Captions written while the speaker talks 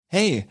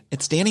Hey,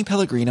 it's Danny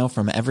Pellegrino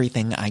from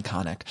Everything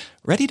Iconic.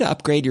 Ready to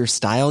upgrade your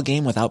style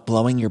game without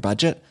blowing your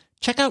budget?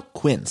 Check out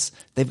Quince.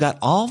 They've got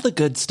all the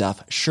good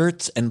stuff,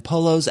 shirts and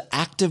polos,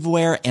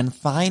 activewear, and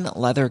fine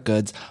leather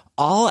goods,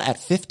 all at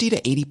 50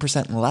 to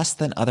 80% less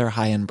than other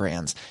high-end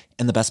brands.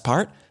 And the best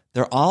part?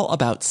 They're all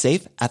about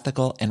safe,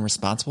 ethical, and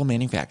responsible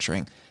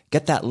manufacturing.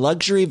 Get that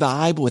luxury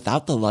vibe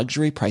without the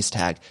luxury price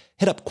tag.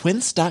 Hit up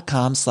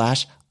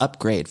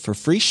quince.com/upgrade for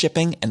free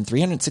shipping and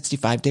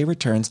 365-day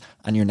returns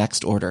on your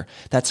next order.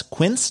 That's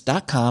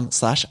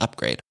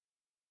quince.com/upgrade.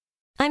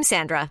 I'm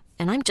Sandra,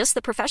 and I'm just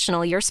the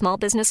professional your small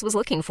business was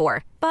looking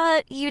for.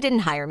 But you didn't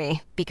hire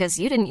me because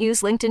you didn't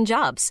use LinkedIn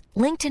Jobs.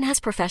 LinkedIn has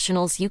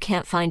professionals you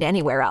can't find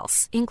anywhere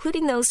else,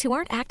 including those who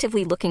aren't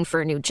actively looking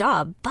for a new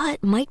job,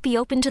 but might be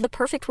open to the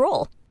perfect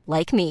role,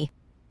 like me.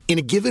 In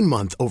a given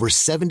month, over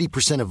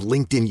 70% of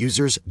LinkedIn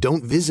users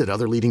don't visit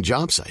other leading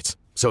job sites.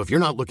 So if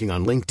you're not looking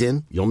on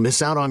LinkedIn, you'll miss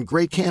out on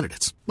great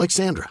candidates like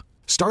Sandra.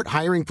 Start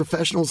hiring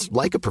professionals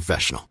like a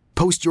professional.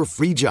 Post your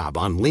free job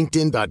on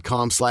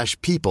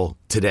linkedin.com/people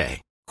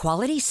today.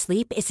 Quality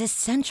sleep is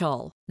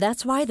essential.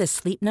 That's why the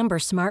Sleep Number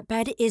Smart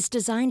Bed is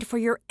designed for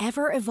your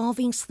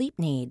ever-evolving sleep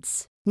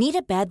needs. Need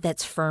a bed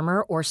that's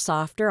firmer or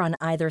softer on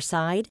either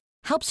side?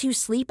 Helps you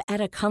sleep at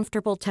a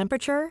comfortable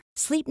temperature?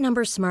 Sleep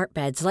Number Smart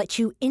Beds let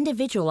you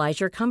individualize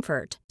your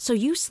comfort so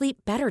you sleep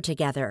better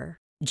together.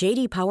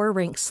 J.D. Power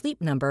ranks Sleep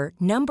Number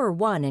number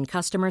 1 in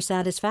customer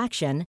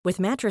satisfaction with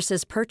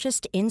mattresses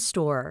purchased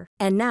in-store.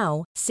 And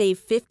now, save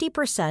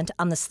 50%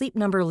 on the Sleep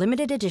Number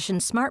Limited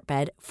Edition Smart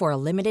Bed for a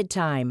limited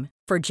time.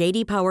 For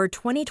J.D. Power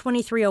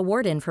 2023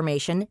 award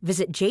information,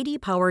 visit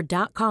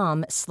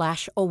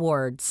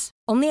jdpower.com/awards.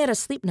 Only at a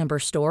Sleep Number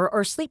store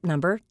or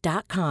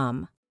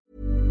sleepnumber.com.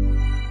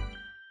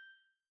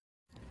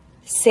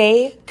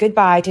 Say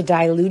goodbye to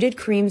diluted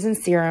creams and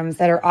serums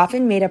that are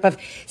often made up of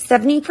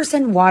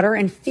 70% water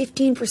and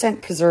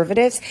 15%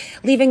 preservatives,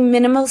 leaving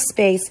minimal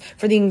space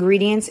for the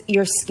ingredients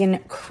your skin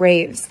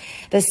craves.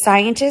 The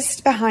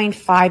scientists behind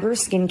Fiber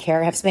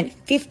Skincare have spent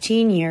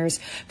 15 years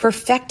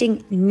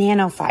perfecting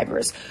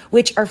nanofibers,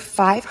 which are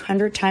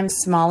 500 times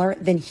smaller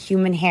than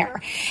human hair.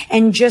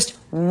 And just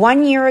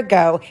 1 year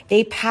ago,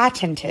 they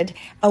patented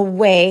a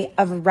way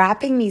of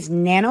wrapping these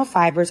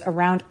nanofibers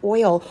around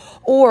oil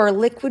or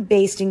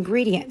liquid-based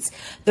ingredients.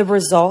 The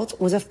result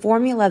was a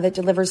formula that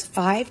delivers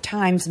 5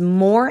 times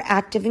more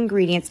active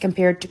ingredients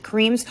compared to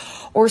creams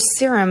or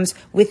serums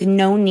with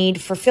no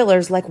need for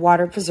fillers like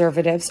water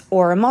preservatives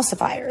or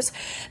emulsifiers.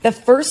 The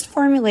first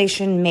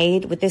formulation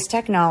made with this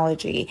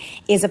technology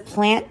is a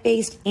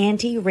plant-based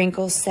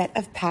anti-wrinkle set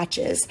of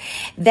patches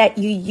that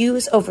you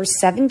use over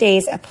 7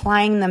 days,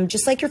 applying them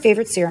just like your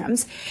favorite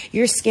serums.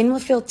 Your skin will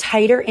feel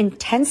tighter in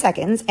 10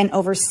 seconds, and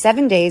over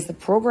 7 days, the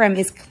program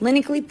is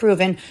clinically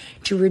proven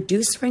to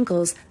reduce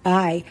wrinkles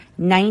by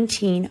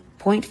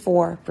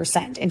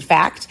 19.4%. In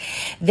fact,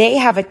 they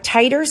have a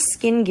tighter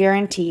skin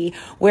guarantee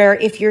where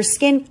if your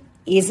skin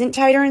isn't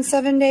tighter in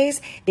 7 days,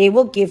 they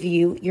will give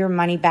you your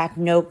money back,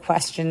 no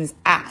questions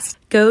asked.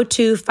 Go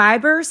to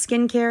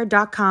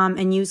fiberskincare.com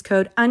and use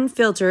code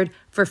UNFILTERED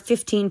for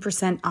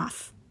 15%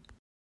 off.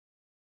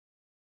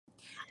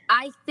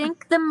 I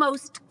think the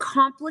most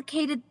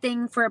complicated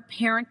thing for a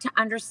parent to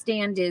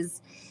understand is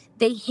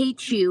they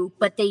hate you,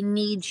 but they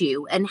need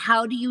you. And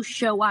how do you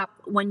show up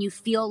when you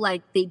feel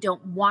like they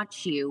don't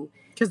want you?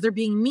 Because they're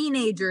being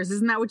mean-agers.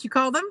 Isn't that what you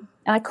call them?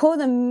 I call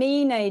them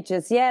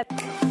mean-agers, yeah.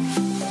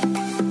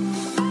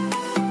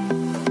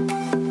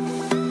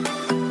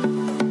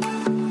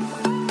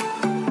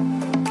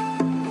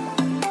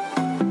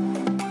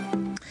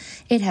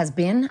 It has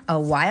been a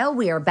while.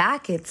 We are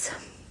back. It's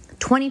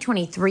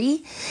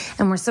 2023,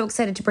 and we're so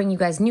excited to bring you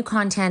guys new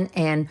content.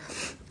 And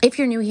if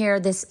you're new here,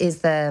 this is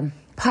the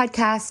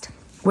podcast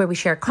where we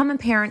share common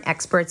parent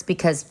experts,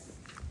 because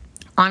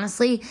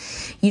honestly,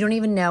 you don't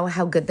even know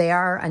how good they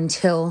are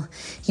until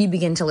you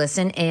begin to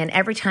listen. And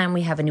every time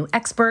we have a new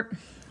expert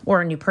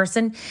or a new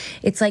person,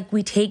 it's like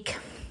we take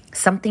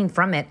something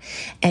from it,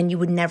 and you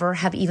would never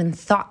have even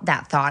thought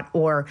that thought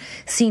or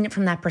seen it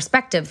from that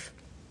perspective.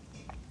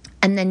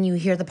 And then you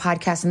hear the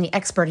podcast and the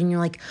expert, and you're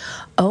like,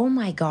 oh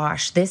my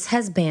gosh, this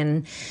has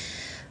been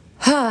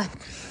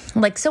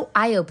like so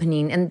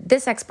eye-opening. And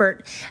this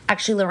expert,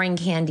 actually Lorraine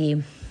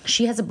Candy,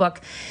 she has a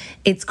book.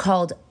 It's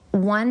called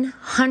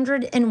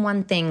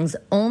 101 Things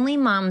Only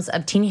Moms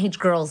of Teenage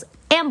Girls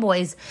and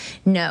Boys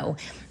Know.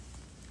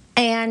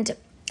 And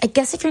I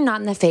guess if you're not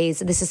in the phase,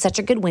 this is such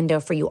a good window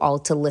for you all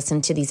to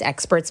listen to these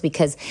experts,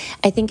 because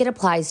I think it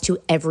applies to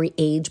every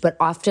age, but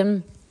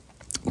often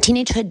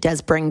teenagehood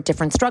does bring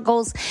different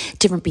struggles,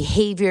 different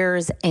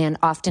behaviors, and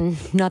often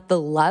not the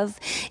love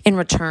in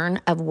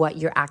return of what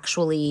you're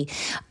actually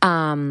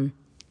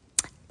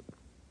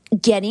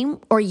getting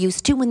or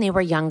used to when they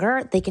were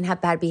younger. They can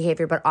have bad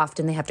behavior, but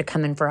often they have to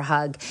come in for a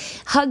hug.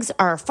 Hugs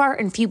are far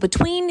and few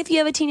between. If you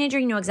have a teenager,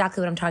 you know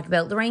exactly what I'm talking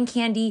about. Lorraine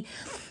Candy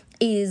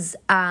is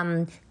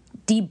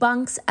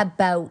debunks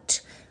about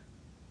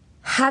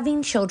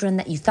having children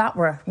that you thought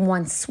were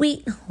once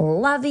sweet,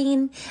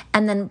 loving,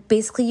 and then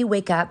basically you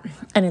wake up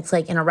and it's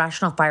like an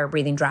irrational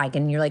fire-breathing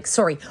dragon. You're like,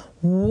 sorry,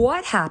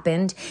 what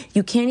happened?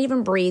 You can't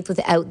even breathe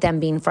without them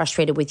being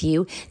frustrated with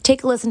you.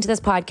 Take a listen to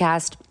this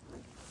podcast.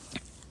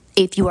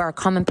 If you are a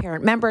Common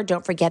Parent member,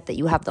 don't forget that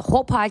you have the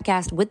whole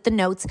podcast with the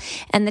notes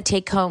and the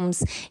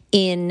take-homes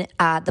in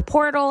the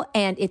portal.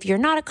 And if you're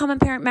not a Common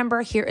Parent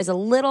member, here is a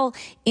little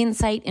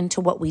insight into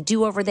what we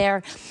do over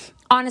there.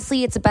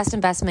 Honestly, it's the best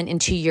investment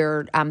into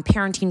your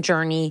parenting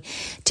journey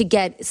to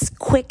get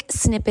quick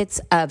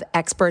snippets of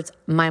experts.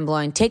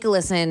 Mind-blowing. Take a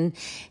listen.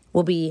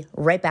 We'll be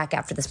right back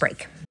after this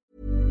break.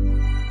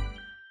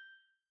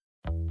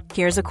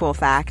 Here's a cool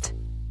fact.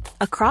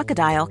 A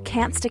crocodile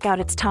can't stick out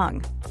its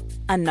tongue.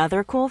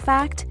 Another cool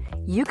fact,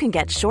 you can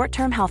get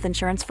short-term health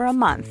insurance for a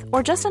month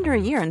or just under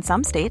a year in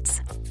some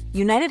states.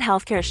 United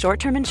Healthcare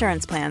short-term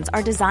insurance plans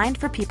are designed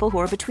for people who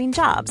are between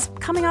jobs,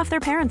 coming off their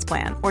parents'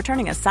 plan, or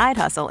turning a side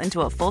hustle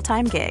into a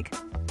full-time gig.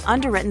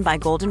 Underwritten by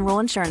Golden Rule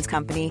Insurance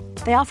Company,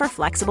 they offer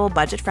flexible,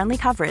 budget-friendly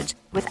coverage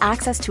with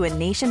access to a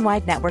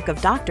nationwide network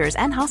of doctors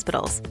and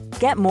hospitals.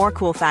 Get more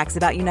cool facts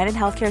about United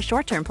Healthcare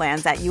short-term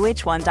plans at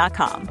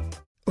uh1.com.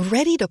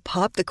 Ready to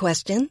pop the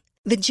question?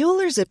 The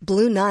jewelers at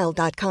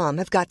BlueNile.com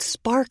have got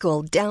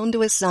sparkle down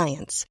to a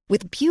science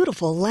with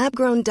beautiful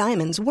lab-grown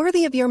diamonds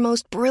worthy of your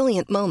most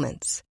brilliant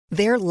moments.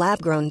 Their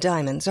lab-grown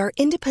diamonds are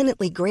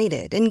independently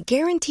graded and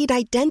guaranteed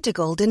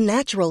identical to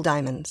natural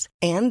diamonds,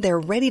 and they're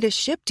ready to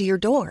ship to your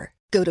door.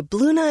 Go to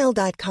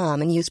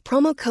BlueNile.com and use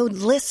promo code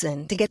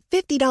LISTEN to get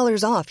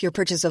 $50 off your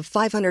purchase of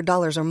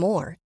 $500 or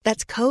more.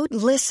 That's code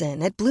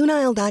LISTEN at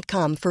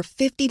BlueNile.com for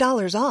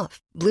 $50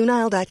 off.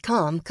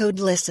 BlueNile.com,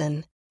 code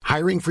LISTEN.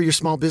 Hiring for your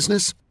small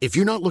business? If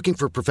you're not looking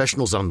for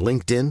professionals on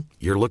LinkedIn,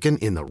 you're looking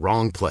in the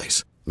wrong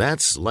place.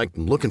 That's like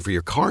looking for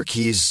your car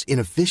keys in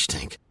a fish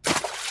tank.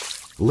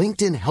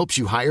 LinkedIn helps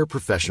you hire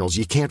professionals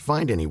you can't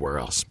find anywhere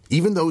else,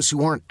 even those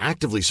who aren't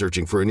actively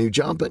searching for a new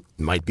job but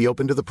might be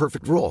open to the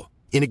perfect role.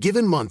 In a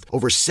given month,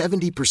 over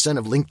 70%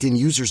 of LinkedIn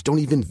users don't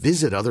even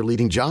visit other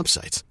leading job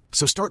sites.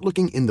 So start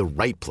looking in the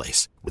right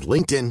place. With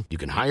LinkedIn, you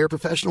can hire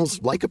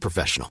professionals like a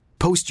professional.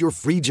 Post your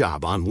free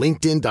job on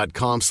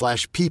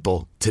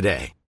linkedin.com/people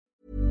today.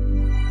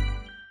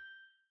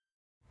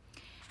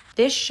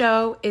 This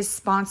show is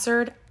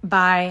sponsored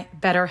by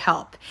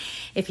BetterHelp.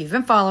 If you've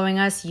been following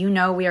us, you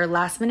know we are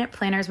last-minute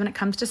planners when it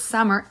comes to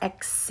summer,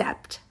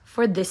 except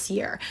for this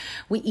year.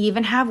 We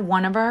even have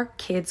one of our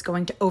kids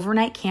going to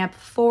overnight camp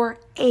for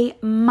a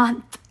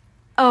month,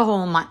 a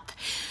whole month.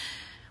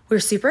 We're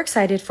super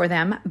excited for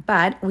them,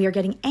 but we are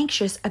getting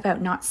anxious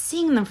about not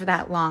seeing them for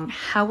that long.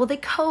 How will they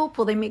cope?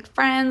 Will they make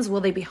friends? Will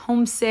they be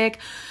homesick?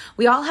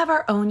 We all have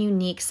our own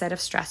unique set of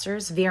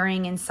stressors,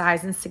 varying in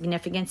size and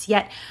significance,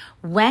 yet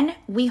when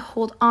we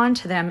hold on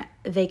to them,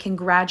 they can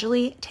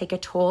gradually take a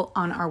toll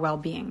on our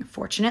well-being.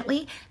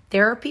 Fortunately,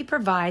 therapy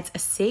provides a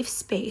safe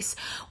space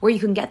where you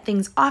can get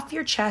things off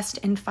your chest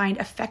and find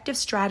effective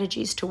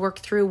strategies to work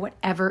through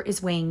whatever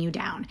is weighing you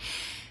down.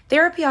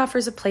 Therapy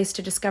offers a place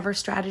to discover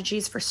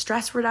strategies for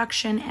stress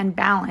reduction and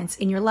balance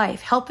in your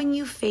life, helping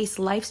you face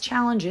life's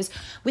challenges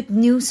with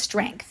new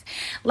strength.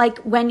 Like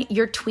when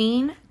your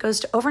tween goes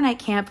to overnight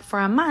camp for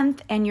a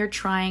month and you're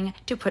trying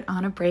to put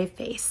on a brave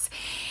face.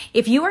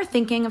 If you are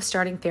thinking of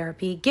starting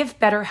therapy, give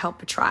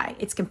BetterHelp a try.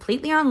 It's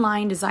completely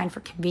online, designed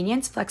for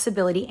convenience,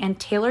 flexibility, and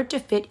tailored to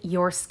fit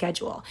your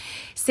schedule.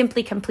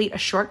 Simply complete a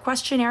short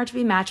questionnaire to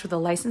be matched with a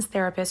licensed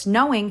therapist,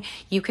 knowing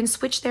you can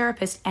switch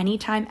therapists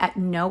anytime at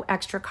no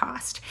extra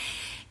cost.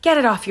 Get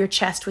it off your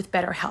chest with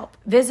BetterHelp.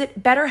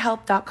 Visit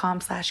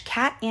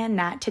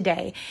betterhelp.com/catandnat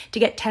today to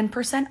get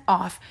 10%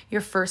 off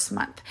your first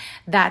month.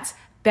 That's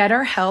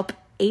BetterHelp,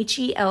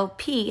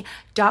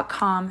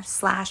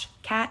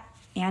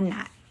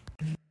 HELP.com/catandnat.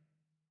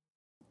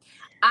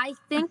 I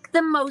think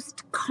the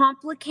most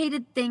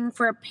complicated thing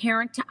for a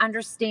parent to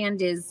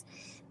understand is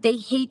they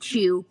hate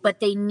you, but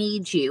they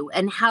need you.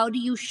 And how do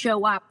you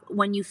show up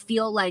when you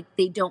feel like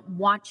they don't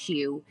want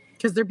you?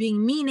 Because they're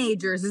being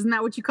mean-agers. Isn't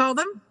that what you call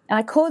them?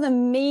 I call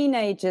them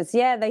mean-agers.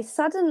 Yeah, they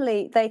can't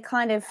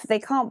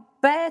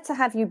bear to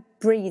have you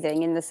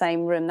breathing in the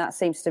same room. That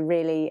seems to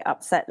really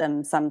upset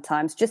them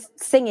sometimes. Just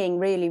singing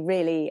really,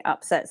 really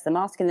upsets them.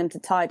 Asking them to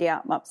tidy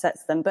up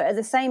upsets them. But at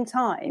the same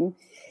time,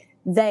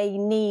 they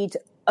need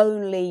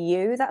only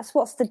you. That's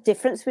what's the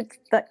difference with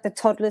like the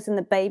toddlers and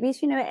the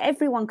babies. You know,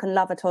 everyone can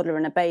love a toddler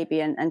and a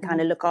baby and kind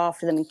of look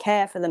after them and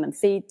care for them and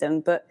feed them,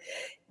 but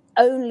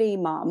only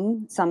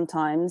mum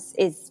sometimes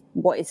is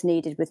what is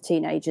needed with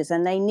teenagers,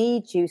 and they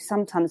need you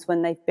sometimes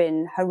when they've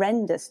been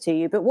horrendous to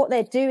you. But what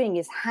they're doing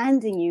is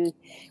handing you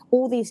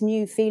all these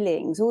new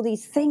feelings, all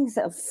these things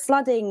that are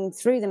flooding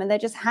through them, and they're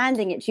just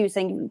handing it to you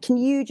saying, can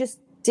you just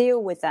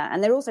deal with that.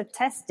 And they're also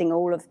testing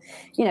all of,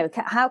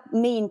 how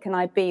mean can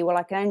I be? Well,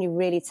 I can only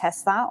really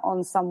test that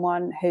on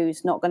someone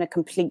who's not going to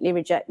completely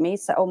reject me.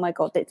 So, oh my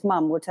God, it's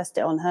mum, we'll test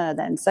it on her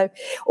then. So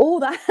all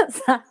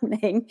that's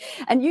happening.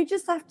 And you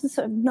just have to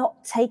sort of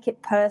not take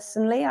it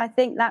personally. I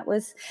think that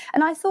was,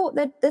 and I thought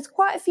that there's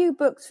quite a few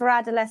books for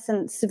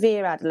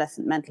severe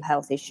adolescent mental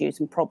health issues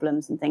and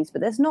problems and things,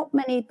 but there's not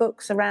many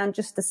books around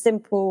just the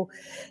simple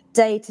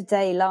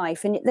day-to-day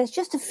life. And there's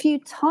just a few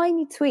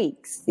tiny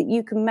tweaks that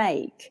you can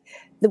make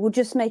that will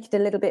just make it a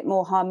little bit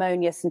more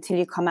harmonious until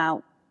you come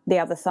out the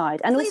other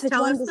side. And please also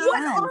tell to us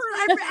understand.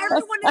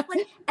 Everyone is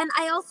like, and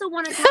I also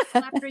want to talk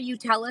after you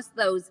tell us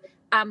those.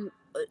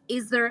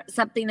 Is there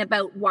something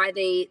about why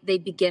they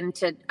begin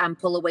to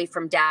pull away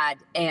from dad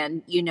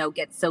and,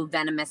 get so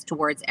venomous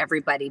towards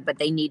everybody, but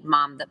they need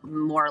mom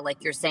more,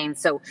 like you're saying?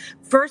 So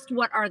first,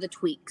 what are the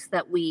tweaks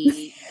that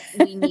we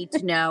need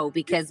to know?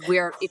 Because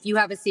if you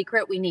have a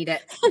secret, we need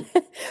it.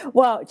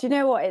 Well, do you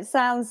know what? It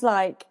sounds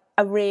like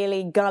a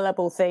really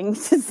gullible thing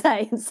to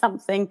say, and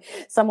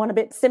someone a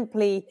bit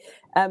simply,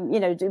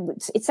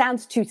 it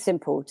sounds too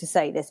simple to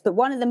say this, but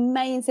one of the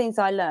main things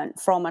I learned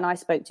and I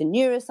spoke to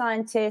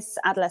neuroscientists,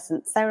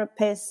 adolescent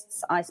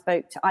therapists,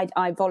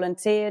 I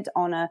volunteered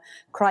on a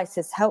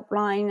crisis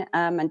helpline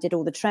and did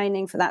all the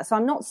training for that. So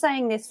I'm not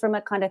saying this from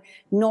a kind of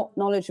not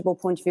knowledgeable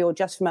point of view or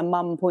just from a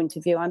mum point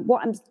of view.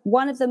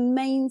 One of the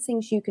main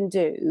things you can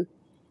do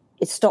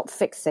is stop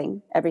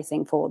fixing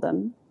everything for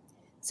them.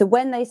 So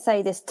when they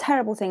say this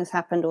terrible thing's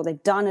happened or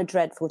they've done a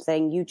dreadful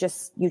thing, you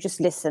just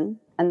listen,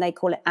 and they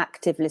call it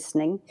active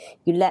listening.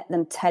 You let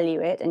them tell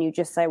you it, and you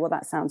just say, well,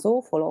 that sounds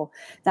awful, or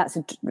that's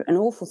an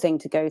awful thing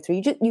to go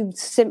through.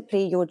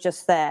 You're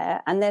just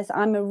there. And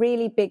I'm a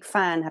really big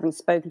fan, having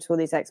spoken to all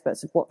these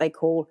experts, of what they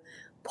call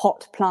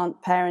pot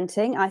plant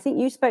parenting. I think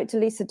you spoke to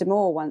Lisa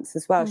D'Amour once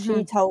as well. Mm-hmm.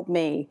 She told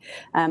me,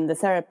 the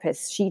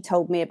therapist, she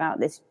told me about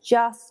this.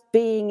 Just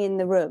being in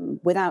the room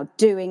without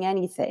doing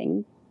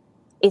anything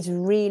is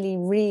really,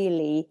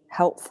 really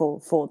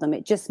helpful for them.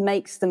 It just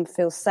makes them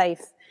feel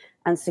safe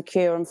and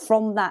secure. And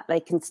from that,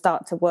 they can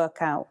start to work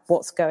out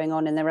what's going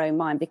on in their own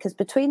mind. Because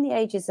between the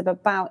ages of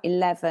about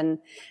 11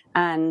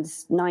 and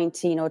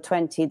 19 or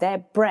 20, their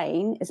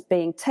brain is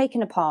being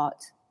taken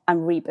apart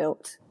and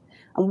rebuilt.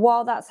 And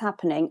while that's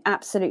happening,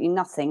 absolutely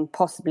nothing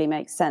possibly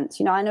makes sense.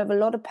 I know of a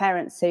lot of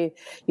parents who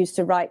used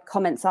to write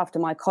comments after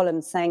my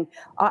columns saying,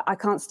 I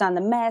can't stand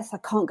the mess. I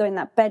can't go in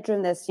that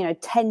bedroom. There's,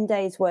 10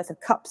 days worth of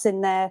cups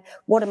in there.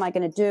 What am I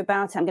going to do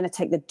about it? I'm going to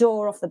take the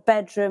door off the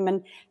bedroom.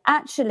 And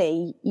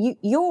actually,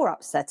 you're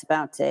upset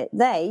about it.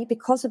 They,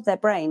 because of their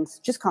brains,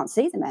 just can't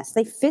see the mess.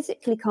 They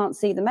physically can't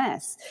see the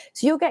mess.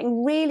 So you're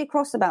getting really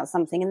cross about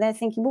something and they're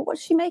thinking, well,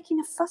 what's she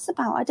making a fuss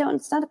about? I don't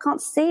understand. I can't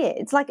see it.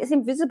 It's like it's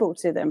invisible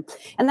to them.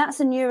 And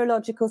that's a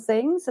neurological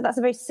thing. So that's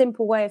a very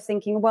simple way of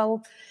thinking,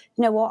 well,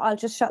 you know what, I'll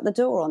just shut the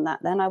door on that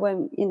then. I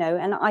won't,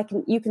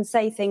 and you can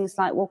say things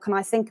like, well, can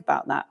I think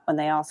about that when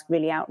they ask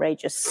really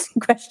outrageous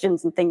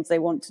questions and things they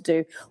want to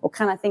do? Or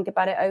can I think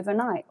about it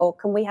overnight? Or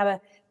can we have a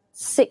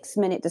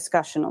 6-minute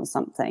discussion on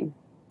something?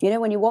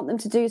 When you want them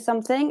to do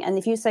something, and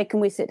if you say,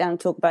 can we sit down and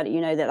talk about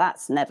it,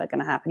 that's never going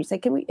to happen. You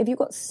say, have you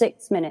got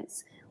 6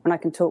 minutes when I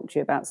can talk to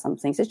you about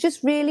something? So it's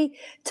just really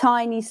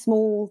tiny,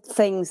 small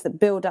things that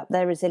build up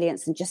their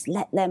resilience and just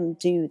let them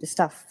do the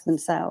stuff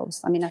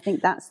themselves. I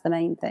think that's the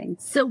main thing.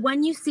 So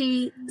when you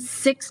see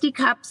 60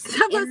 cups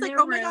in their room,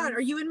 oh my God,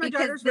 are you in my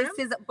daughter's room?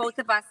 Because both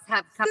of us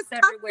have cups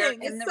everywhere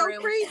in the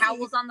room, crazy.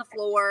 Towels on the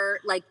floor.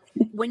 Like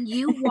when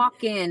you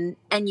walk in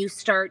and you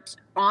start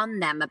on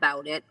them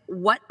about it,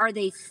 what are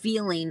they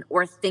feeling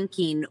or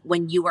thinking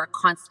when you are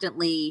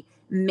constantly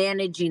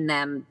managing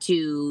them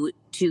to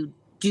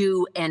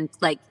do, and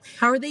like,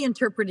 how are they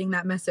interpreting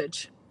that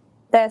message?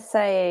 They're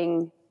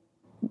saying,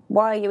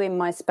 why are you in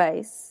my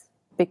space?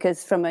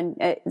 Because from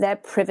their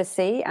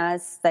privacy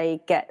as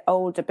they get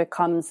older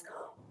becomes,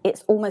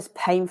 it's almost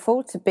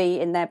painful to be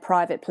in their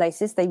private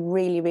places. They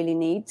really, really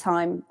need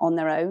time on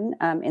their own,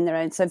 in their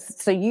own.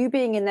 So you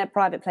being in their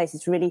private place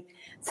is really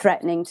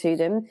threatening to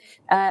them.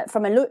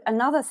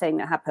 Another thing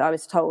that happened, I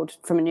was told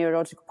from a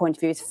neurological point of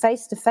view, is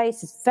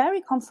face-to-face is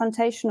very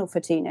confrontational for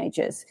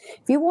teenagers.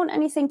 If you want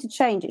anything to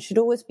change, it should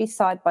always be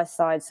side by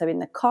side. So in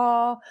the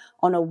car,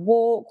 on a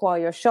walk, while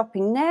you're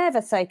shopping,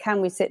 never say,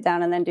 can we sit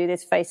down and then do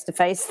this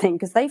face-to-face thing?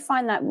 Because they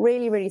find that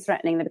really, really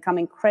threatening. They become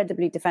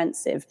incredibly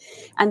defensive.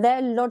 And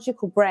their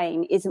logical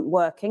brain isn't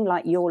working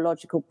like your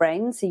logical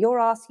brain. So you're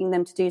asking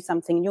them to do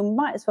something, and you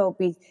might as well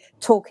be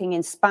talking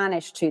in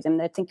Spanish to them.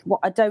 They're thinking, well,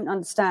 I don't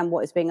understand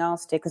what is being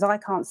asked here because I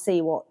can't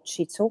see what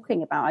she's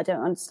talking about. I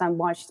don't understand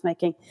why she's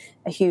making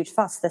a huge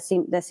fuss. There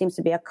seems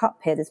to be a cup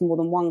here. There's more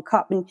than one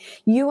cup. And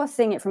you are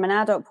seeing it from an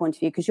adult point of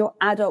view because your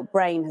adult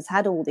brain has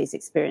had all these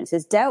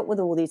experiences, dealt with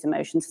all these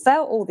emotions,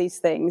 felt all these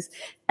things,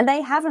 and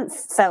they haven't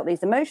felt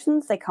these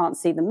emotions. They can't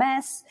see the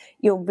mess.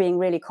 You're being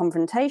really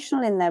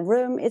confrontational in their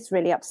room. It's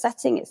really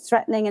upsetting. It's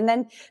threatening. happening, and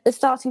then they're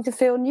starting to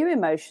feel new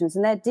emotions,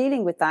 and they're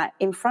dealing with that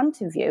in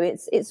front of you.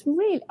 It's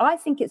really, I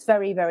think it's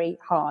very, very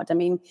hard. I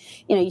mean,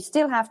 you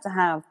still have to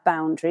have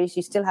boundaries.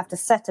 You still have to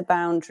set a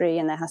boundary,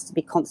 and there has to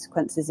be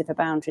consequences if a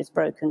boundary is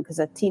broken, because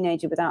a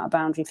teenager without a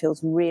boundary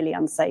feels really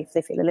unsafe.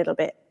 They feel a little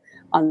bit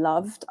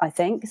unloved, I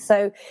think.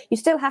 So you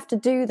still have to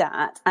do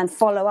that and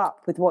follow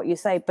up with what you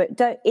say, but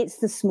it's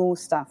the small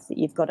stuff that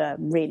you've got to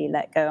really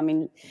let go. I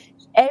mean,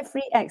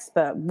 every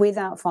expert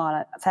without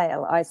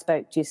fail I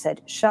spoke to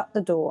said, shut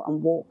the door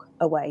and walk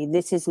away.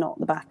 This is not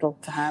the battle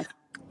to have.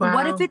 Wow.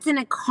 What if it's in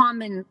a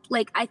common,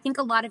 like, I think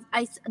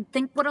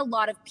what a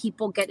lot of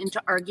people get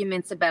into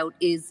arguments about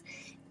is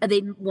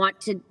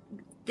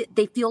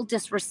they feel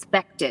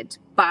disrespected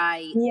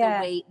by the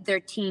way their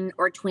teen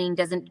or tween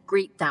doesn't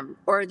greet them,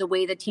 or the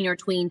way the teen or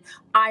tween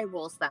eye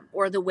rolls them,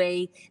 or the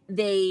way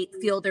they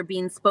feel they're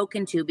being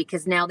spoken to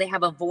because now they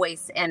have a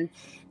voice. And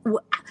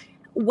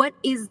what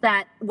is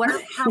that?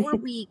 How are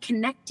we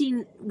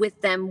connecting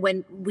with them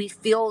when we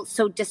feel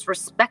so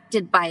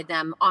disrespected by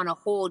them on a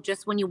whole,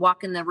 just when you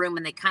walk in the room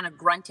and they kind of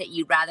grunt at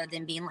you rather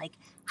than being like,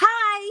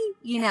 hi,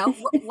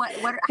 what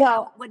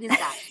is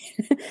that?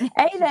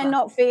 They're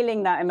not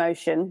feeling that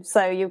emotion.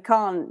 So you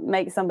can't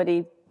make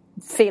somebody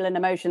feel an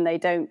emotion they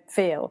don't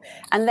feel.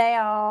 And they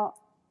are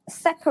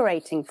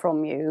separating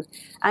from you.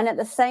 And at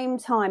the same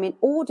time, in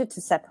order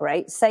to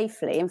separate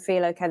safely and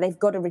feel okay, they've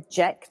got to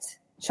reject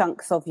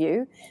chunks of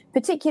you,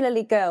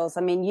 particularly girls.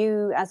 I mean,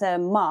 you as a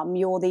mum,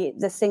 you're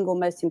the single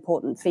most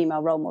important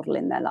female role model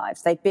in their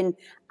lives. They've been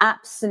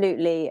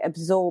absolutely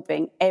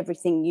absorbing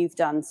everything you've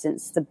done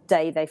since the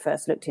day they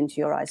first looked into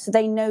your eyes. So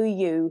they know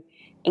you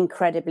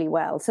incredibly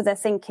well. So they're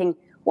thinking,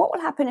 what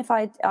will happen if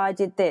I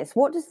did this?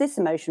 What does this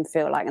emotion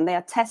feel like? And they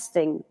are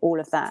testing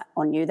all of that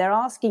on you. They're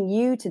asking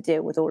you to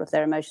deal with all of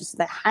their emotions. So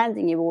they're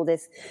handing you all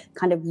this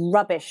kind of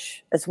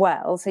rubbish as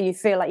well. So you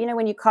feel like,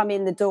 when you come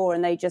in the door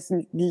and they just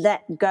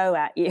let go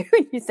at you,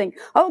 you think,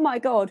 oh my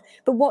God.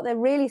 But what they're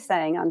really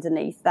saying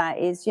underneath that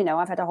is,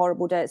 I've had a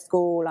horrible day at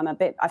school.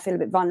 I feel a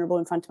bit vulnerable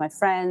in front of my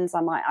friends.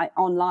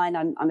 Online,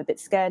 I'm a bit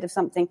scared of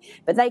something.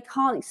 But they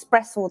can't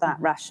express all that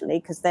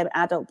rationally because their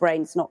adult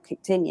brain's not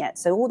kicked in yet.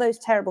 So all those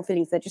terrible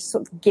feelings, they're just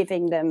sort of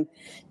giving them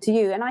to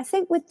you. And I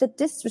think with the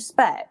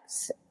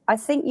disrespect, I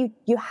think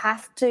you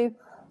have to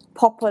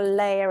pop a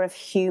layer of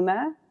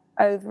humor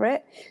over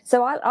it.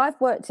 So I've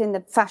worked in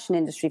the fashion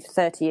industry for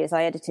 30 years.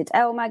 I edited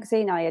Elle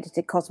magazine, I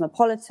edited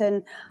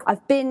Cosmopolitan.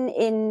 I've been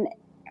in,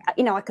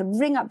 I could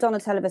ring up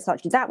Donatella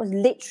Versace. That was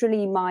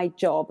literally my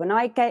job. And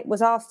I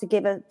was asked to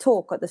give a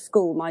talk at the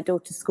school, my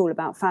daughter's school,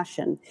 about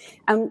fashion.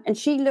 And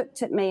she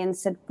looked at me and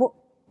said,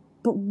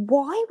 but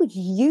why would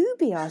you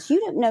be asked? You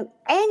don't know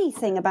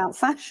anything about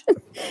fashion.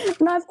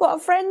 And I've got a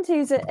friend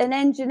who's an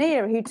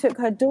engineer who took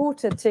her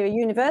daughter to a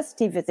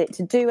university visit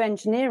to do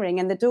engineering.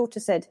 And the daughter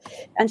said,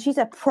 and she's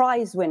a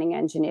prize-winning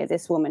engineer,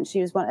 this woman.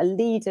 She was a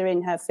leader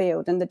in her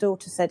field. And the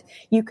daughter said,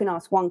 you can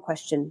ask one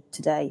question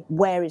today.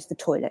 Where is the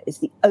toilet? Is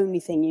the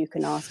only thing you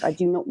can ask. I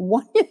do not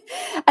want you.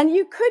 And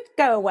you could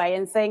go away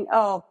and think,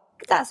 oh,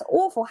 that's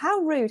awful. How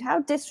rude,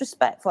 how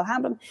disrespectful.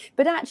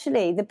 But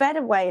actually, the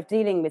better way of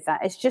dealing with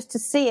that is just to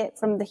see it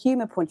from the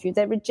humour point of view.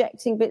 They're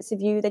rejecting bits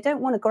of you. They don't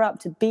want to grow up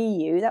to be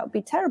you. That would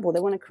be terrible. They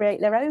want to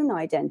create their own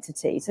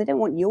identity. So they don't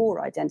want your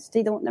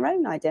identity. They want their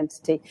own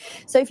identity.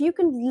 So if you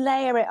can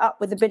layer it up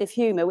with a bit of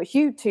humour, which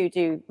you two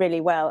do really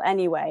well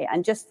anyway,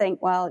 and just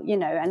think, well,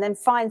 and then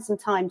find some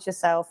time to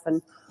yourself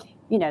and,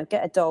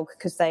 get a dog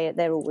because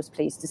they're always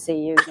pleased to see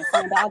you.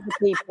 Find other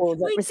people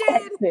that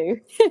respect you.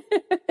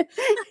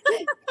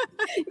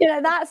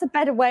 That's a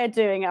better way of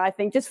doing it, I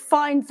think. Just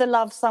find the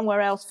love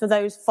somewhere else for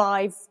those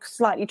 5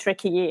 slightly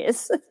tricky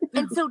years.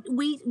 And so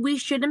we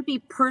shouldn't be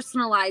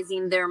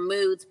personalizing their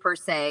moods per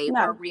se,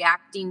 or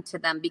reacting to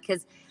them,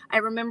 because I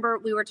remember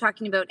we were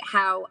talking about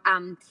how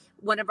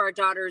one of our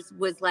daughters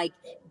was like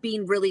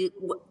being really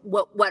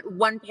what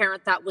one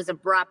parent thought was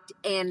abrupt,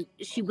 and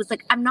she was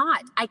like, I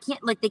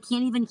can't, like, they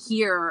can't even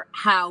hear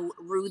how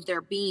rude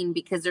they're being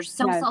because they're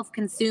so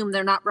self-consumed.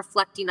 They're not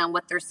reflecting on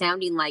what they're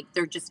sounding like.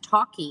 They're just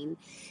talking.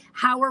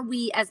 How are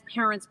we as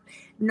parents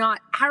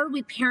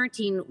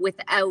parenting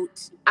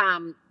without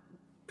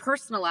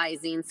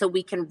personalizing so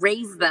we can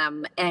raise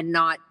them and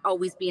not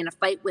always be in a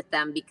fight with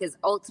them? Because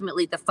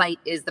ultimately the fight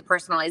is the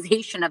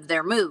personalization of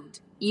their mood.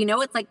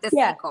 It's like this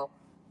cycle.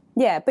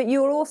 Yeah, but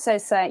you're also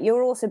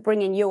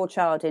bringing your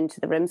child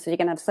into the room, so you're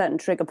going to have certain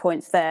trigger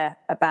points there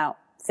about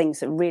things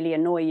that really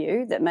annoy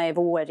you, that may have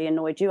already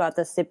annoyed you,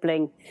 other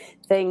sibling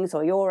things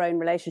or your own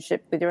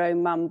relationship with your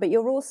own mum. But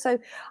you're also,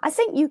 I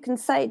think you can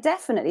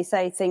definitely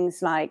say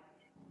things like,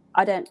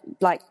 I don't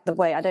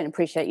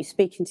appreciate you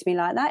speaking to me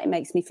like that. It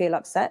makes me feel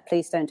upset.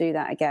 Please don't do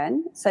that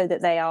again, so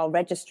that they are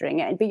registering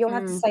it. But you'll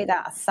have to say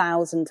that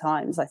 1,000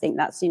 times. I think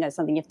that's,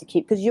 something you have to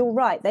keep, because you're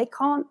right. They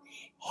can't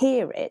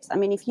hear it. I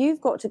mean, if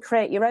you've got to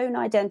create your own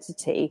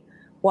identity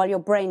while your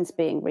brain's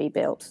being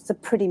rebuilt, it's a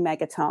pretty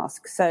mega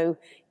task. So,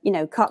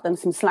 cut them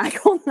some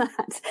slack on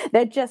that.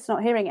 They're just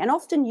not hearing it. And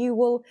often you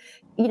will,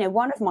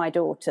 one of my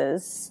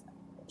daughters,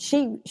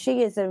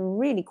 she is a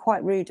really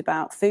quite rude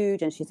about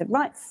food, and she's a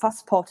right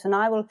fusspot. And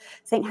I will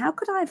think, how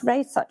could I have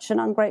raised such an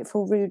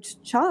ungrateful, rude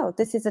child?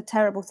 This is a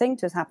terrible thing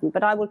to have happened.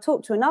 But I will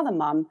talk to another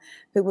mum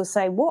who will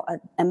say, what an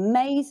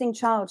amazing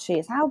child she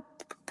is. How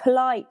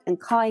polite and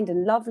kind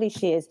and lovely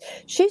she is.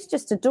 She's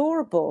just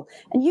adorable.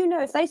 And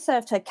if they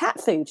served her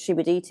cat food, she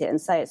would eat it and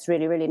say it's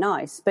really, really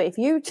nice. But if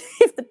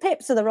the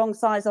pips are the wrong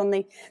size on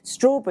the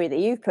strawberry that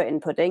you've put in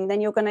pudding, then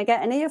you're going to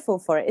get an earful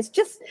for it. It's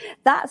just,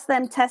 that's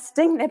them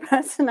testing their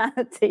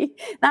personality.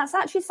 That's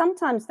actually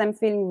sometimes them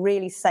feeling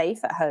really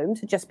safe at home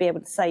to just be able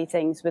to say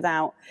things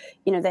without,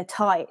 they're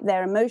tight.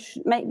 Their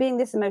emotion, being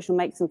this emotional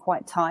makes them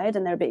quite tired,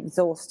 and they're a bit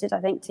exhausted, I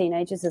think,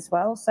 teenagers as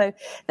well. So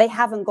they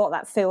haven't got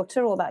that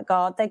filter or that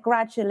guard. They're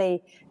gradually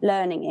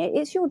learning it.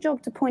 It's your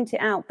job to point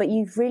it out, but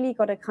you've really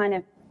got to kind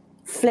of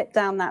flip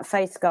down that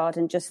face guard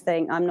and just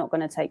think, I'm not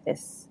going to take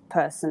this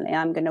personally.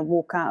 I'm going to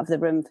walk out of the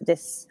room for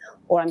this,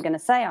 or I'm going to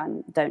say I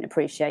don't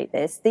appreciate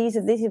this. This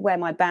is where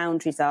my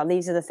boundaries are.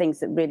 These are the things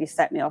that really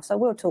set me off. So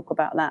we'll talk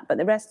about that. But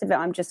the rest of it,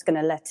 I'm just going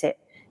to let it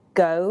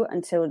go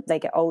until they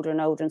get older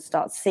and older and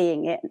start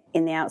seeing it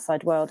in the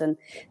outside world, and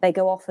they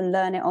go off and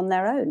learn it on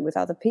their own with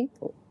other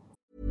people.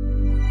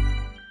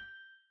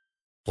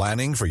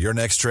 Planning for your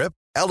next trip?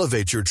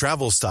 Elevate your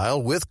travel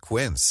style with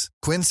Quince.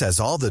 Quince has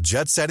all the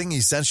jet-setting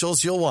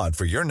essentials you'll want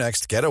for your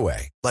next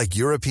getaway, like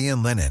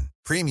European linen,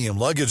 premium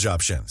luggage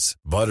options,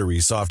 buttery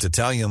soft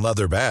Italian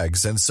leather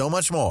bags, and so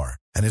much more.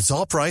 And it's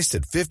all priced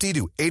at 50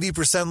 to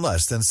 80%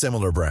 less than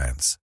similar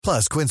brands.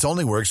 Plus, Quince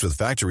only works with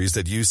factories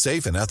that use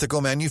safe and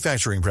ethical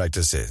manufacturing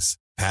practices.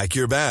 Pack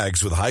your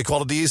bags with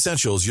high-quality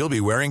essentials you'll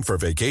be wearing for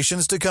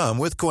vacations to come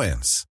with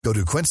Quince. Go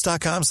to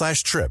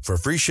quince.com/trip for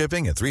free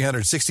shipping and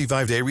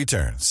 365-day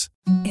returns.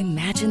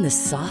 Imagine the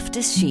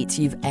softest sheets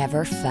you've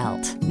ever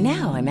felt.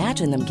 Now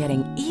imagine them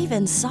getting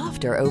even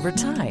softer over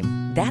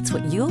time. That's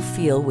what you'll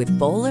feel with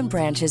Boll &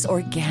 Branch's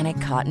organic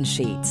cotton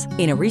sheets.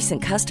 In a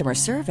recent customer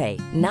survey,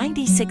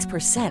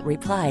 96%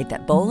 replied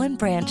that Boll &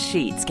 Branch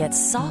sheets get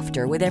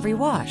softer with every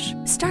wash.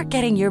 Start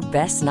getting your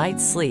best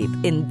night's sleep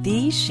in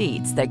these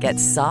sheets that get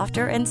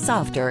softer and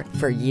softer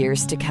for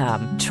years to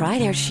come. Try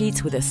their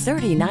sheets with a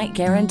 30-night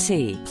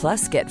guarantee.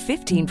 Plus, get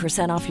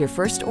 15% off your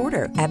first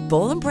order at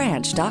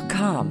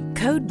bollandbranch.com.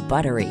 Code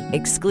BUTTERY.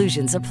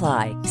 Exclusions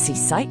apply. See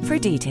site for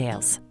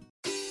details.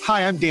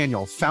 Hi, I'm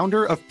Daniel,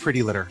 founder of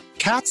Pretty Litter.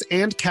 Cats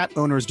and cat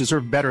owners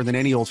deserve better than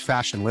any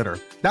old-fashioned litter.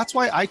 That's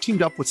why I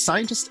teamed up with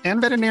scientists and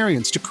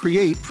veterinarians to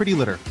create Pretty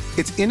Litter.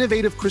 Its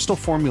innovative crystal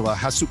formula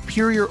has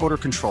superior odor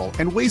control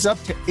and weighs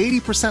up to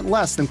 80%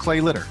 less than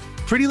clay litter.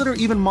 Pretty Litter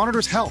even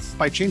monitors health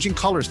by changing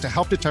colors to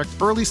help detect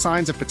early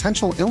signs of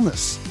potential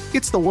illness.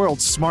 It's the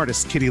world's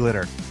smartest kitty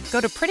litter.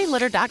 Go to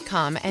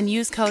prettylitter.com and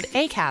use code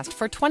ACAST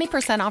for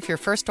 20% off your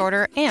first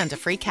order and a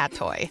free cat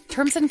toy.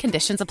 Terms and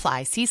conditions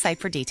apply. See site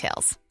for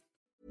details.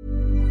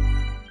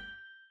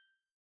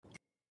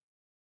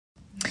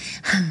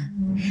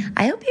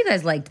 I hope you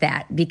guys liked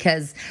that,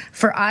 because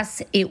for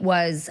us, it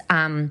was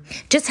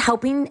just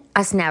helping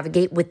us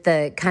navigate with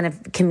the kind of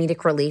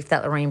comedic relief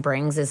that Lorraine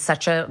brings is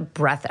such a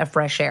breath of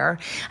fresh air.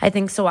 I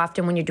think so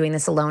often when you're doing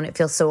this alone, it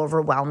feels so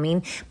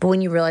overwhelming. But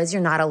when you realize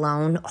you're not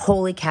alone,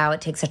 holy cow,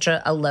 it takes such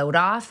a load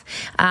off.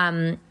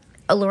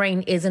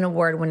 Lorraine is an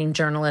award-winning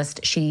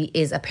journalist. She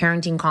is a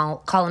parenting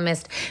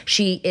columnist.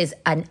 She is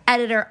an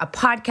editor, a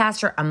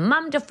podcaster, a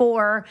mom to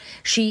four.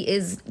 She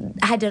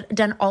had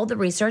done all the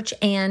research,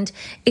 and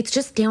it's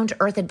just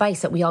down-to-earth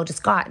advice that we all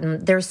just got.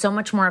 And there's so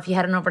much more if you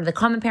head on over to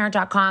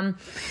thecommonparent.com.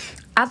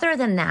 Other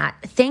than that,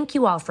 thank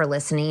you all for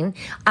listening.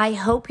 I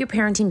hope your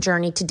parenting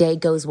journey today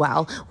goes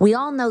well. We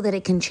all know that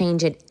it can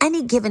change at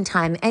any given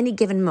time, any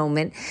given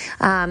moment.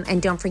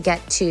 And don't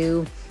forget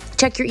to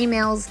check your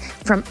emails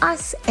from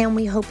us, and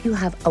we hope you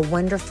have a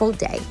wonderful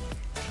day.